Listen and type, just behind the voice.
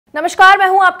नमस्कार, मैं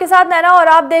हूं आपके साथ नैना और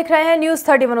आप देख रहे हैं न्यूज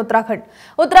 31 उत्तराखंड।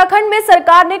 उत्तराखंड में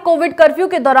सरकार ने कोविड कर्फ्यू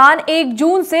के दौरान 1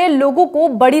 जून से लोगों को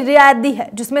बड़ी रियायत दी है,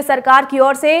 जिसमें सरकार की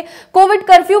ओर से कोविड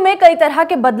कर्फ्यू में कई तरह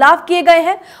के बदलाव किए गए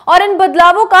हैं और इन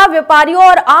बदलावों का व्यापारियों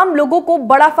और आम लोगों को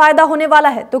बड़ा फायदा होने वाला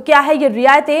है। तो क्या है ये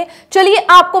रियायतें, चलिए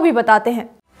आपको भी बताते हैं।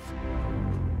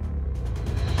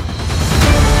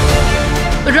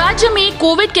 राज्य में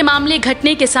कोविड के मामले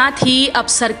घटने के साथ ही अब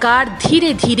सरकार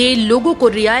धीरे धीरे लोगों को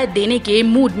रियायत देने के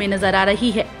मूड में नजर आ रही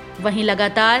है। वहीं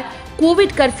लगातार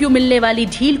कोविड कर्फ्यू मिलने वाली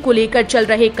ढील को लेकर चल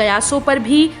रहे कयासों पर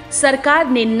भी सरकार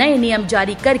ने नए नियम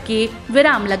जारी करके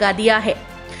विराम लगा दिया है।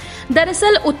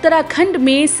 दरअसल उत्तराखंड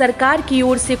में सरकार की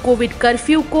ओर से कोविड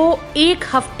कर्फ्यू को 1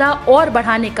 हफ्ता और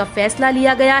बढ़ाने का फैसला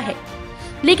लिया गया है,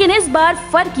 लेकिन इस बार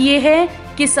फर्क ये है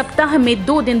कि सप्ताह में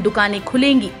 2 दिन दुकानें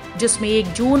खुलेंगी, जिसमें 1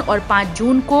 जून और 5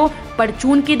 जून को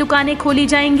परचून की दुकानें खोली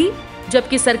जाएंगी,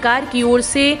 जबकि सरकार की ओर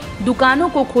से दुकानों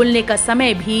को खोलने का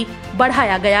समय भी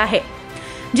बढ़ाया गया है।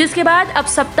 जिसके बाद अब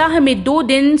सप्ताह में 2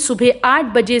 दिन सुबह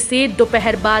 8 बजे से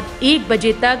दोपहर बाद 1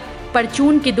 बजे तक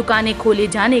परचून की दुकानें खोले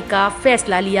जाने का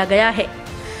फैसला लिया गया है,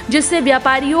 जिससे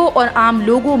व्यापारियों और आम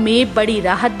लोगों में बड़ी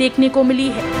राहत देखने को मिली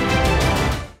है।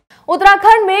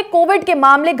 उत्तराखंड में कोविड के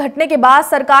मामले घटने के बाद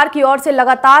सरकार की ओर से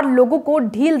लगातार लोगों को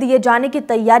ढील दिए जाने की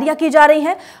तैयारियां की जा रही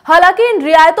हैं। हालांकि इन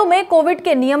रियायतों में कोविड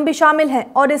के नियम भी शामिल हैं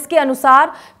और इसके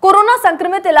अनुसार कोरोना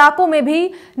संक्रमित इलाकों में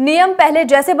भी नियम पहले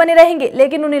जैसे बने रहेंगे,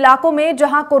 लेकिन उन इलाकों में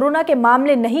जहां कोरोना के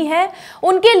मामले नहीं हैं,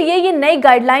 उनके लिए ये नई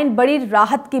गाइडलाइन बड़ी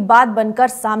राहत की बात बनकर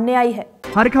सामने आई है।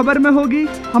 हर खबर में होगी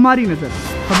हमारी नजर।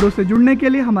 खबरों से जुड़ने के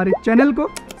लिए हमारे चैनल को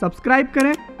सब्सक्राइब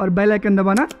करें और बेल आइकन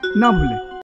दबाना ना भूलें।